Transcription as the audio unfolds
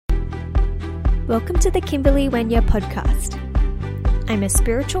Welcome to the Kimberly Wenya podcast. I'm a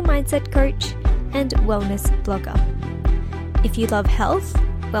spiritual mindset coach and wellness blogger. If you love health,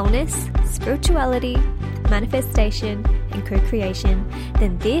 wellness, spirituality, manifestation, and co-creation,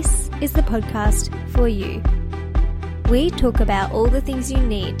 then this is the podcast for you. We talk about all the things you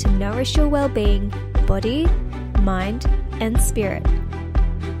need to nourish your well-being, body, mind, and spirit.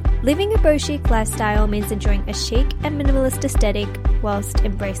 Living a beau chic lifestyle means enjoying a chic and minimalist aesthetic whilst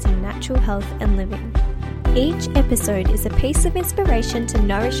embracing natural health and living. Each episode is a piece of inspiration to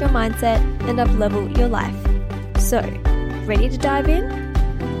nourish your mindset and up-level your life. So, ready to dive in?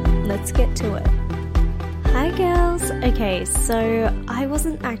 Let's get to it. Hi girls! Okay, so I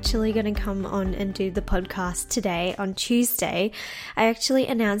wasn't actually going to come on and do the podcast today on Tuesday. I actually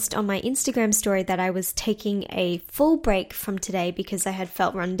announced on my Instagram story that I was taking a full break from today because I had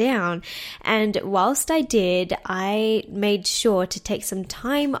felt run down. And whilst I did, I made sure to take some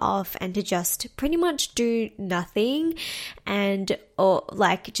time off and to just pretty much do nothing or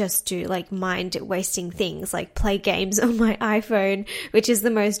just do mind wasting things like play games on my iPhone, which is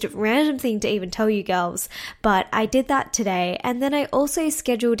the most random thing to even tell you girls. But I did that today, and then I also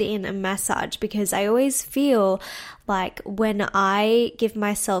scheduled in a massage because I always feel like when I give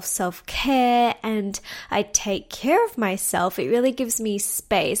myself self-care and I take care of myself, it really gives me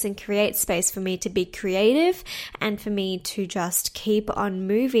space and creates space for me to be creative and for me to just keep on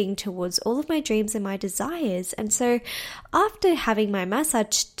moving towards all of my dreams and my desires. And so after having my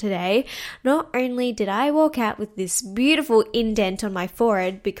massage today, not only did I walk out with this beautiful indent on my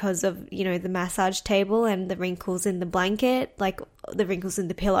forehead because of, the massage table and the wrinkles in the blanket, like the wrinkles in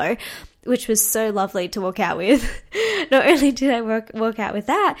the pillow, which was so lovely to walk out with. Not only did I walk out with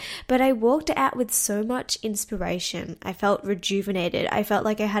that, but I walked out with so much inspiration. I felt rejuvenated. I felt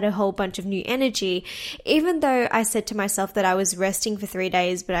like I had a whole bunch of new energy, even though I said to myself that I was resting for 3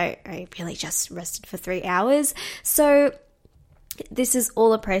 days, but I really just rested for 3 hours. So this is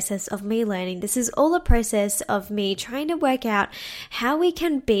all a process of me learning. This is all a process of me trying to work out how we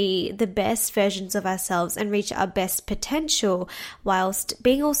can be the best versions of ourselves and reach our best potential whilst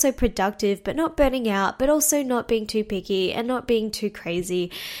being also productive, but not burning out, but also not being too picky and not being too crazy.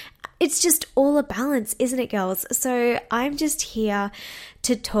 It's just all a balance, isn't it, girls? So I'm just here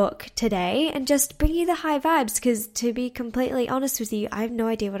to talk today and just bring you the high vibes because, to be completely honest with you, I have no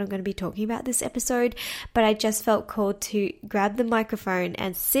idea what I'm going to be talking about this episode, but I just felt called to grab the microphone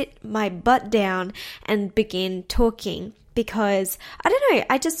and sit my butt down and begin talking. Because, I don't know,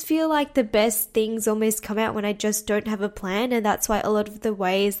 I just feel like the best things almost come out when I just don't have a plan, and that's why a lot of the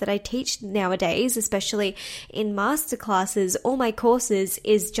ways that I teach nowadays, especially in masterclasses, all my courses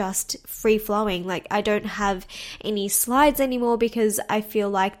is just free-flowing. Like, I don't have any slides anymore because I feel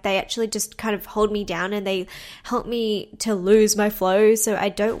like they actually just kind of hold me down and they help me to lose my flow, so I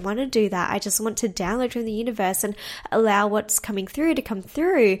don't want to do that. I just want to download from the universe and allow what's coming through to come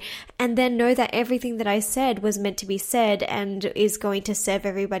through, and then know that everything that I said was meant to be said and is going to serve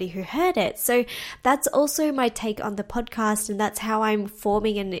everybody who heard it. So that's also my take on the podcast, and that's how I'm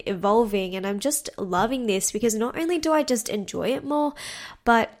forming and evolving, and I'm just loving this because not only do I just enjoy it more,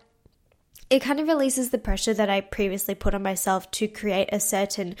 but it kind of releases the pressure that I previously put on myself to create a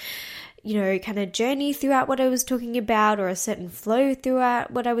certain kind of journey throughout what I was talking about, or a certain flow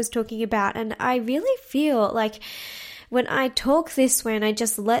throughout what I was talking about. And I really feel like when I talk this way and I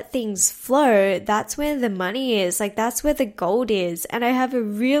just let things flow, that's where the money is. Like, that's where the gold is. And I have a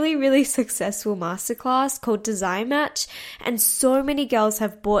really, really successful masterclass called Design Match. And so many girls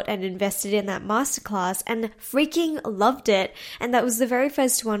have bought and invested in that masterclass and freaking loved it. And that was the very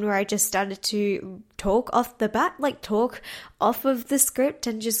first one where I just started to talk off the bat, talk off of the script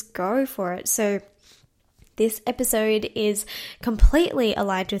and just go for it. So this episode is completely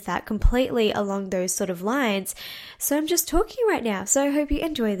aligned with that, completely along those sort of lines. So I'm just talking right now. So I hope you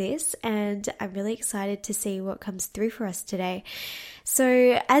enjoy this, and I'm really excited to see what comes through for us today.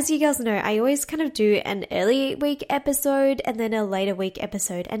 So as you guys know, I always kind of do an early week episode and then a later week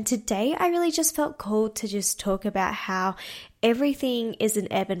episode. And today I really just felt called to just talk about how everything is an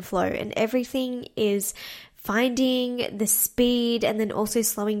ebb and flow, and everything is finding the speed and then also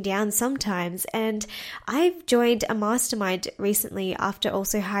slowing down sometimes. And I've joined a mastermind recently after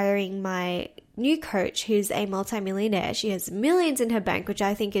also hiring my new coach, who's a multimillionaire. She has millions in her bank, which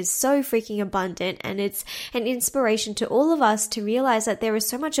I think is so freaking abundant, and it's an inspiration to all of us to realize that there is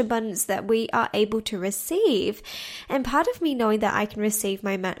so much abundance that we are able to receive. And part of me knowing that I can receive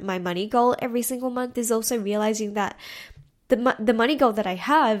my money goal every single month is also realizing that the money goal that I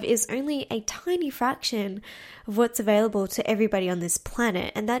have is only a tiny fraction of what's available to everybody on this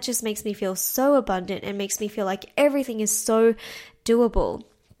planet. And that just makes me feel so abundant and makes me feel like everything is so doable.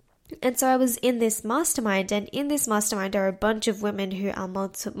 And so I was in this mastermind, and in this mastermind are a bunch of women who are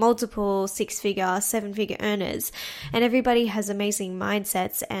multiple 6-figure, 7-figure earners, and everybody has amazing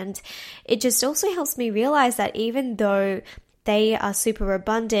mindsets. And it just also helps me realize that even though they are super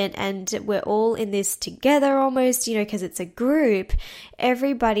abundant and we're all in this together almost, because it's a group,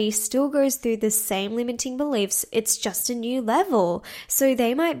 everybody still goes through the same limiting beliefs. It's just a new level. So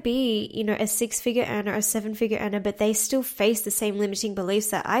they might be, a 6-figure earner, a 7-figure earner, but they still face the same limiting beliefs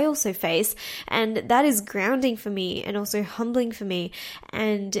that I also face. And that is grounding for me and also humbling for me.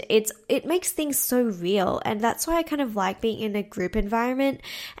 And it makes things so real. And that's why I kind of like being in a group environment.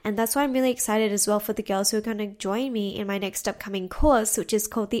 And that's why I'm really excited as well for the girls who are going to join me in my next upcoming course, which is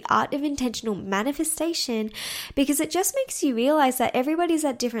called The Art of Intentional Manifestation, because it just makes you realize that everybody's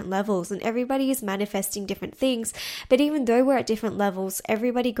at different levels and everybody is manifesting different things. But even though we're at different levels,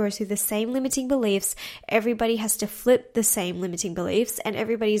 everybody goes through the same limiting beliefs. Everybody has to flip the same limiting beliefs, and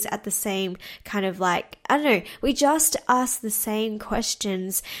everybody's at the same kind of we just ask the same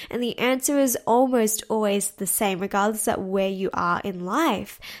questions, and the answer is almost always the same, regardless of where you are in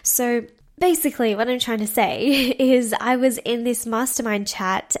life. So basically, what I'm trying to say is I was in this mastermind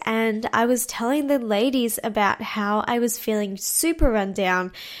chat and I was telling the ladies about how I was feeling super run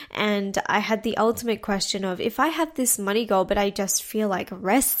down, and I had the ultimate question of, if I have this money goal but I just feel like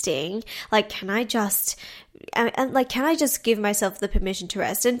resting, can I just give myself the permission to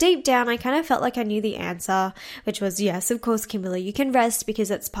rest? And deep down, I kind of felt like I knew the answer, which was yes, of course, Kimberly, you can rest because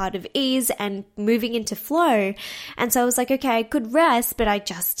that's part of ease and moving into flow. And so I was like, okay, I could rest, but I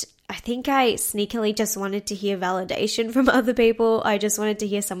think I sneakily just wanted to hear validation from other people. I just wanted to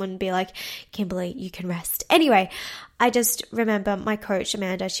hear someone be like, Kimberly, you can rest. Anyway, I just remember my coach,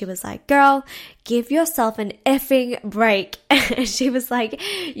 Amanda, she was like, girl, give yourself an effing break. And she was like,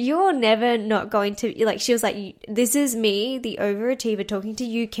 you're never not going to, she was like, this is me, the overachiever, talking to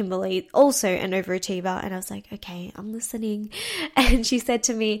you, Kimberly, also an overachiever. And I was like, okay, I'm listening. And she said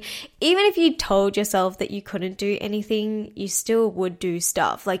to me, even if you told yourself that you couldn't do anything, you still would do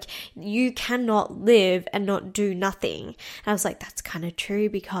stuff. You cannot live and not do nothing. And I was like, that's kind of true,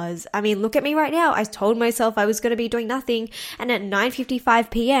 because look at me right now. I told myself I was going to be doing nothing, and at 9:55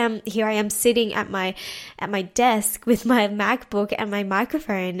 p.m. here I am sitting at my desk with my MacBook and my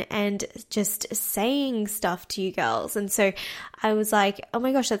microphone and just saying stuff to you girls. And so I was like, oh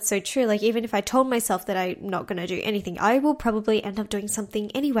my gosh, that's so true. Even if I told myself that I'm not going to do anything, I will probably end up doing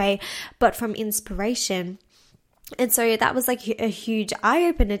something anyway, but from inspiration. And so that was a huge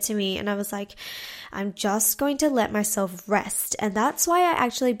eye-opener to me. And I was like, I'm just going to let myself rest. And that's why I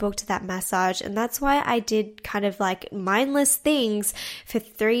actually booked that massage. And that's why I did kind of mindless things for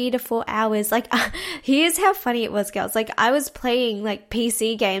 3 to 4 hours. Here's how funny it was, girls. I was playing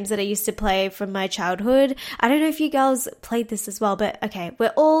PC games that I used to play from my childhood. I don't know if you girls played this as well, but okay,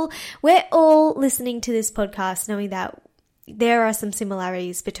 we're all listening to this podcast knowing that there are some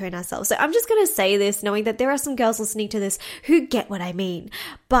similarities between ourselves. So I'm just going to say this knowing that there are some girls listening to this who get what I mean.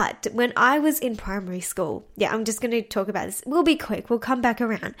 But when I was in primary school, I'm just going to talk about this. We'll be quick. We'll come back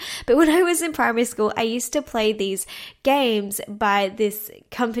around. But when I was in primary school, I used to play these games by this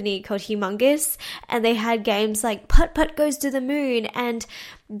company called Humongous. And they had games like Putt Putt Goes to the Moon. And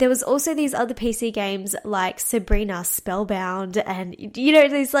there was also these other PC games like Sabrina Spellbound, and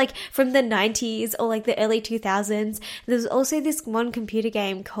these from the 90s or the early 2000s. There's also this one computer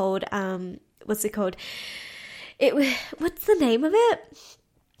game called what's it called? What's the name of it?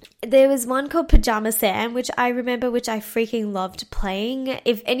 There was one called Pajama Sam, which I remember, which I freaking loved playing.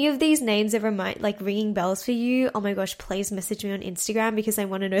 If any of these names are ringing bells for you, oh my gosh, please message me on Instagram, because I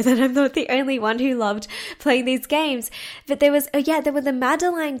want to know that I'm not the only one who loved playing these games. But there were the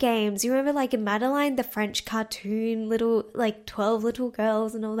Madeline games. You remember Madeline, the French cartoon, 12 little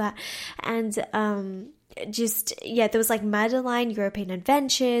girls and all that. And there was Madeline European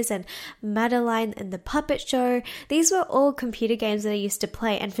Adventures and Madeline and the Puppet Show. These were all computer games that I used to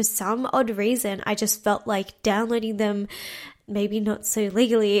play, and for some odd reason I just felt like downloading them, maybe not so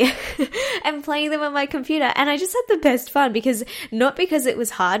legally, and playing them on my computer. And I just had the best fun, not because it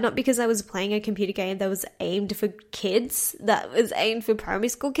was hard, not because I was playing a computer game that was aimed for kids, that was aimed for primary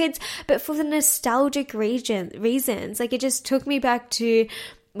school kids, but for the nostalgic reasons. It just took me back to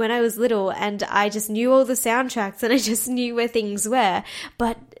when I was little, and I just knew all the soundtracks and I just knew where things were,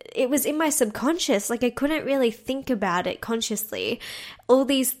 but it was in my subconscious. I couldn't really think about it consciously. All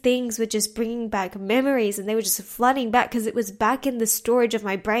these things were just bringing back memories, and they were just flooding back because it was back in the storage of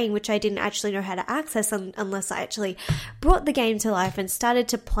my brain, which I didn't actually know how to access unless I actually brought the game to life and started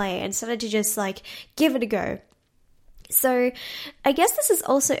to play and started to just give it a go. So I guess this is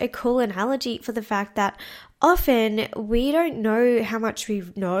also a cool analogy for the fact that often we don't know how much we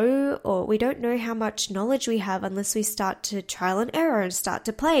know, or we don't know how much knowledge we have unless we start to trial and error and start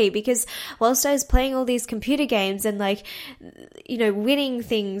to play. Because whilst I was playing all these computer games and like, you know, winning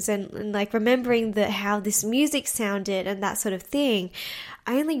things and like remembering how this music sounded and that sort of thing,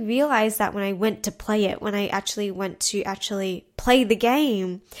 I only realized that when I went to play it, when I actually went to play the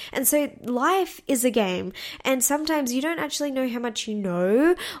game. And so life is a game, and sometimes you don't actually know how much you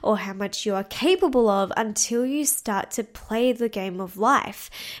know or how much you are capable of until you start to play the game of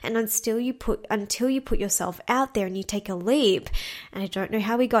life, and until you put yourself out there and you take a leap. And I don't know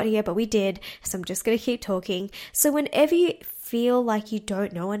how we got here, but we did, so I'm just going to keep talking. So whenever you feel like you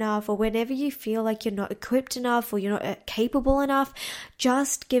don't know enough, or whenever you feel like you're not equipped enough or you're not capable enough,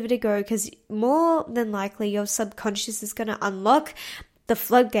 just give it a go, because more than likely your subconscious is going to unlock the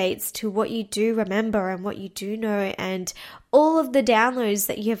floodgates to what you do remember and what you do know, and all of the downloads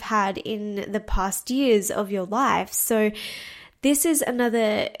that you have had in the past years of your life. So this is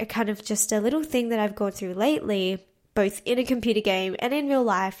another kind of just a little thing that I've gone through lately, both in a computer game and in real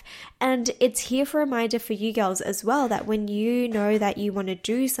life. And it's here for a reminder for you girls as well, that when you know that you want to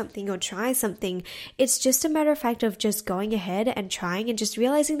do something or try something, it's just a matter of fact of just going ahead and trying, and just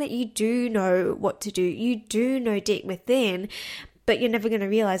realizing that you do know what to do. You do know deep within, but you're never going to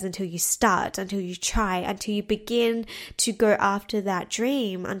realize until you start, until you try, until you begin to go after that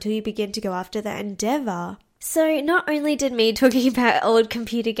dream, until you begin to go after that endeavor. So not only did me talking about old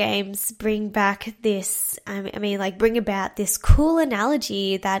computer games bring back this, bring about this cool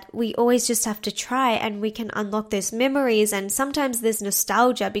analogy that we always just have to try, and we can unlock those memories. And sometimes there's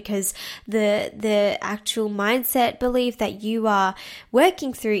nostalgia because the actual mindset belief that you are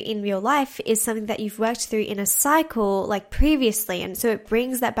working through in real life is something that you've worked through in a cycle like previously. And so it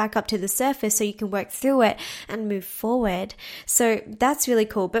brings that back up to the surface so you can work through it and move forward. So that's really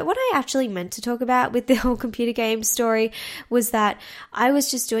cool. But what I actually meant to talk about with the whole computer game story was that I was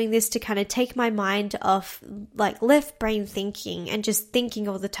just doing this to kind of take my mind off like left brain thinking and just thinking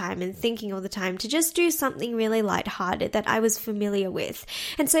all the time to just do something really lighthearted that I was familiar with.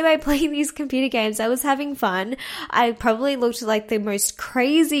 And so by playing these computer games, I was having fun. I probably looked like the most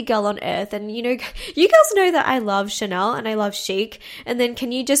crazy girl on earth. And you know, you girls know that I love Chanel and I love chic. And then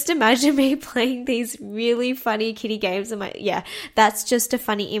can you just imagine me playing these really funny kiddie games? That's just a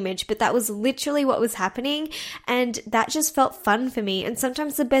funny image, but that was literally what was happening. And that just felt fun for me. And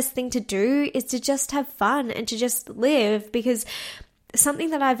sometimes the best thing to do is to just have fun and to just live, because something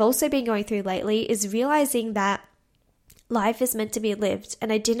that I've also been going through lately is realizing that life is meant to be lived.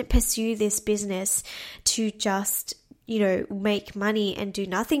 And I didn't pursue this business to just make money and do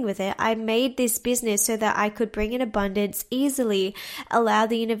nothing with it. I made this business so that I could bring in abundance easily, allow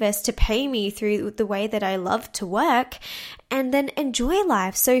the universe to pay me through the way that I love to work, and then enjoy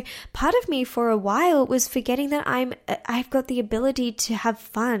life. So part of me for a while was forgetting that I've got the ability to have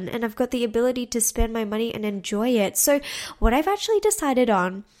fun, and I've got the ability to spend my money and enjoy it. So what I've actually decided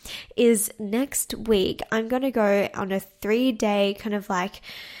on is next week I'm going to go on a 3-day kind of like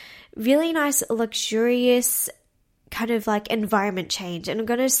really nice, luxurious kind of like environment change, and I'm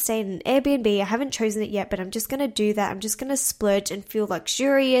going to stay in an Airbnb. I haven't chosen it yet, but I'm just going to do that. I'm just going to splurge and feel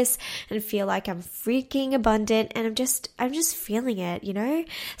luxurious and feel like I'm freaking abundant, and I'm just feeling it,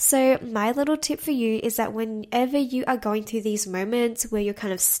 So my little tip for you is that whenever you are going through these moments where you're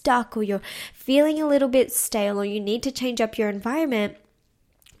kind of stuck, or you're feeling a little bit stale, or you need to change up your environment,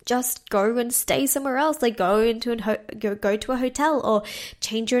 just go and stay somewhere else. Like go to a hotel, or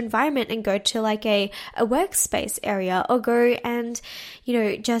change your environment and go to like a workspace area, or go and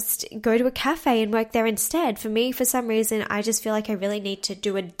just go to a cafe and work there instead. For me, for some reason, I just feel like I really need to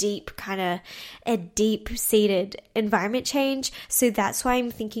do a deep-seated environment change. So that's why I'm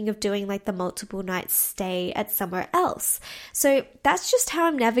thinking of doing like the multiple nights stay at somewhere else. So that's just how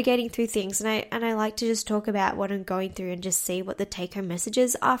I'm navigating through things, and I like to just talk about what I'm going through and just see what the take-home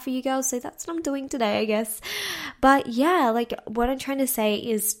messages are for you girls. So that's what I'm doing today, I guess. But yeah, like what I'm trying to say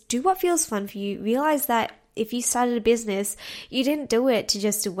is do what feels fun for you. Realize that if you started a business, you didn't do it to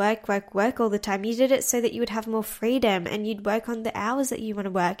just work all the time. You did it so that you would have more freedom, and you'd work on the hours that you want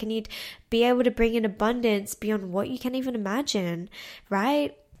to work, and you'd be able to bring in abundance beyond what you can even imagine,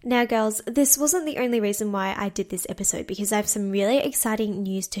 right? Now, girls, this wasn't the only reason why I did this episode, because I have some really exciting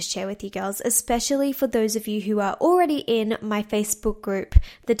news to share with you girls, especially for those of you who are already in my Facebook group,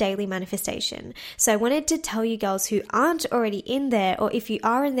 The Daily Manifestation. So I wanted to tell you girls who aren't already in there, or if you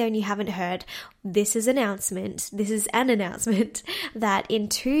are in there and you haven't heard, this is an announcement that in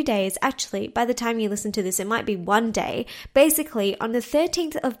 2 days, actually, by the time you listen to this, it might be one day. Basically, on the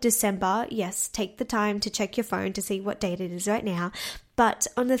 13th of December, yes, take the time to check your phone to see what date it is right now. But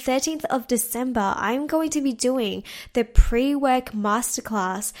on the 13th of December, I'm going to be doing the pre-work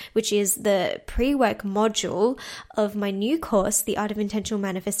masterclass, which is the pre-work module of my new course, The Art of Intentional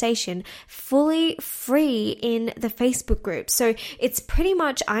Manifestation, fully free in the Facebook group. So it's pretty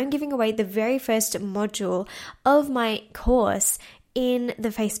much, I'm giving away the very first module of my course in the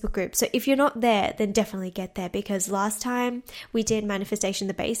Facebook group. So if you're not there, then definitely get there, because last time we did Manifestation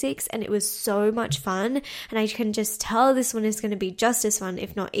the Basics and it was so much fun, and I can just tell this one is going to be just as fun,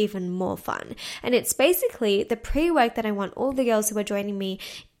 if not even more fun. And it's basically the pre-work that I want all the girls who are joining me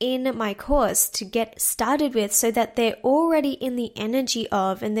in my course to get started with, so that they're already in the energy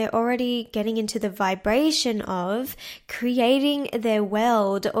of, and they're already getting into the vibration of creating their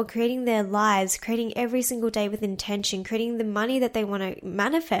world or creating their lives, creating every single day with intention, creating the money that they want to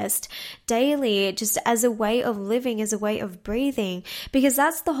manifest daily, just as a way of living, as a way of breathing, because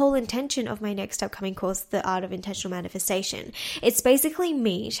that's the whole intention of my next upcoming course, The Art of Intentional Manifestation. It's basically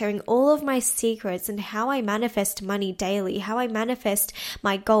me sharing all of my secrets and how I manifest money daily, how I manifest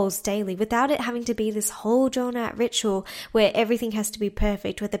my goals daily, without it having to be this whole drawn out ritual where everything has to be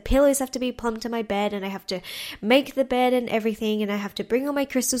perfect, where the pillows have to be plumb to my bed and I have to make the bed and everything, and I have to bring all my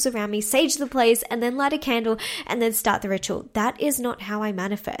crystals around me, sage the place, and then light a candle and then start the ritual. That is not how I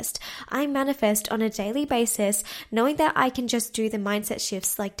manifest. I manifest on a daily basis, knowing that I can just do the mindset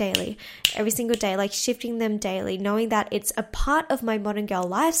shifts like daily, every single day, like shifting them daily, knowing that it's a part of my modern girl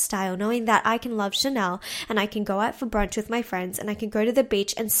lifestyle, knowing that I can love Chanel and I can go out for brunch with my friends and I can go to the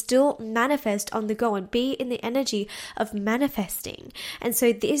beach and still manifest on the go and be in the energy of manifesting. And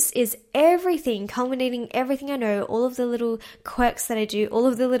so this is everything, culminating everything I know, all of the little quirks that I do, all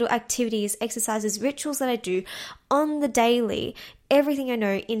of the little activities, exercises, rituals that I do on the daily, everything I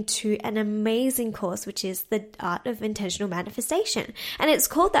know into an amazing course, which is The Art of Intentional Manifestation. And it's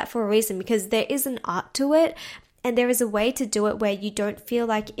called that for a reason, because there is an art to it, and there is a way to do it where you don't feel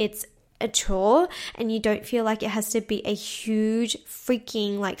like it's a chore and you don't feel like it has to be a huge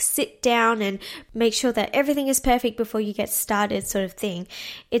freaking like sit down and make sure that everything is perfect before you get started sort of thing.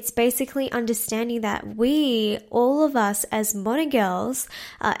 It's basically understanding that we, all of us as modern girls,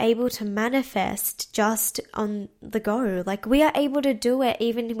 are able to manifest just on the go. Like we are able to do it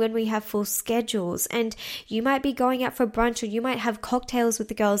even when we have full schedules, and you might be going out for brunch or you might have cocktails with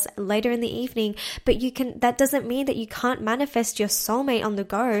the girls later in the evening, but that doesn't mean that you can't manifest your soulmate on the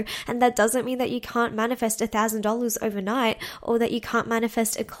go, and that doesn't mean that you can't manifest $1,000 overnight, or that you can't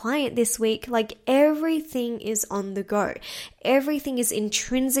manifest a client this week. Like everything is on the go. Everything is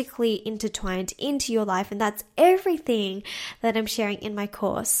intrinsically intertwined into your life, and that's everything that I'm sharing in my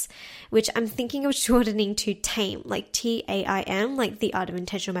course, which I'm thinking of shortening to TAIM, like TAIM, like The Art of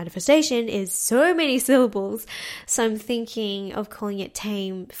Intentional Manifestation is so many syllables, so I'm thinking of calling it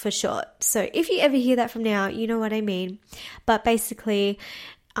TAIM for short. So if you ever hear that from now, you know what I mean. But basically,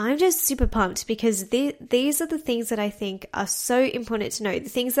 I'm just super pumped because these are the things that I think are so important to know. The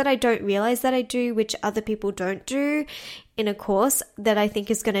things that I don't realize that I do, which other people don't do in a course, that I think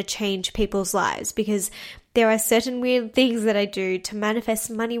is going to change people's lives, because there are certain weird things that I do to manifest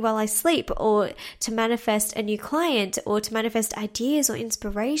money while I sleep, or to manifest a new client, or to manifest ideas or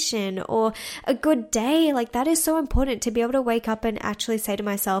inspiration or a good day. Like that is so important, to be able to wake up and actually say to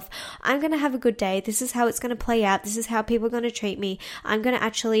myself, I'm going to have a good day. This is how it's going to play out. This is how people are going to treat me. I'm going to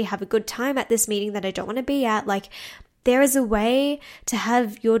actually have a good time at this meeting that I don't want to be at. Like there is a way to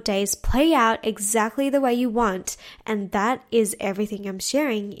have your days play out exactly the way you want, and that is everything I'm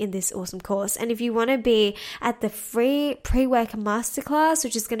sharing in this awesome course. And if you want to be at the free pre-work masterclass,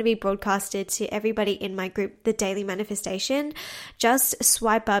 which is going to be broadcasted to everybody in my group, The Daily Manifestation, just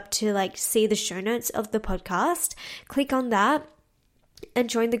swipe up to like see the show notes of the podcast, click on that and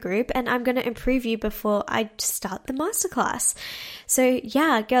join the group, and I'm going to improve you before I start the masterclass. So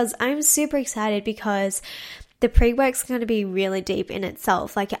yeah, girls, I'm super excited because the pre-work's going to be really deep in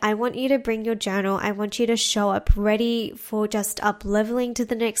itself. Like I want you to bring your journal. I want you to show up ready for just up leveling to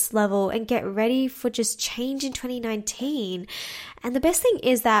the next level and get ready for just change in 2019. And the best thing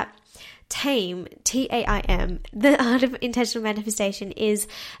is that TAIM, TAIM, The Art of Intentional Manifestation, is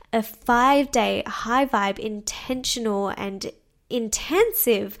a 5-day high vibe, intentional and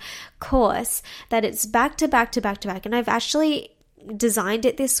intensive course that it's back to back to back to back. And I've actually designed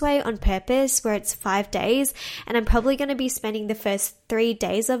it this way on purpose, where it's 5 days, and I'm probably going to be spending the first 3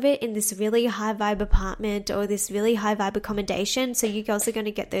 days of it in this really high vibe apartment or this really high vibe accommodation. So you girls are going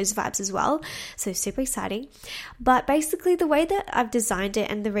to get those vibes as well. So super exciting. But basically the way that I've designed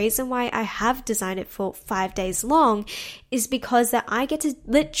it, and the reason why I have designed it for 5 days long, is because that I get to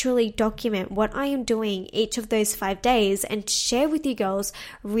literally document what I am doing each of those 5 days and share with you girls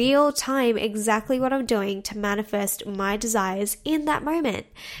real time exactly what I'm doing to manifest my desires in that moment.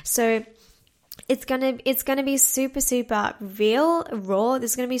 So it's gonna be super, super real, raw.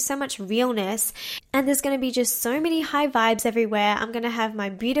 There's gonna be so much realness, and there's gonna be just so many high vibes everywhere. I'm gonna have my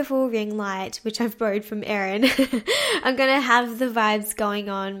beautiful ring light, which I've borrowed from Erin. I'm gonna have the vibes going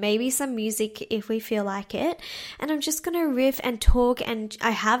on, maybe some music if we feel like it, and I'm just gonna riff and talk. And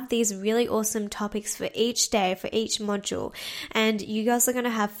I have these really awesome topics for each day, for each module, and you guys are gonna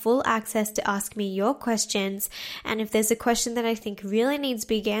have full access to ask me your questions. And if there's a question that I think really needs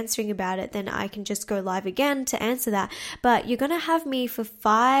big answering about it, then I can just go live again to answer that. But you're gonna have me for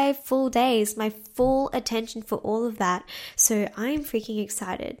 5 full days, my full attention for all of that. So I'm freaking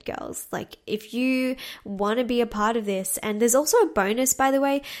excited, girls. Like, if you want to be a part of this, and there's also a bonus, by the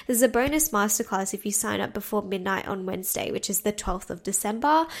way, there's a bonus masterclass if you sign up before midnight on Wednesday, which is the 12th of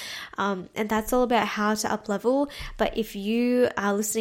December, and that's all about how to up level. But if you are listening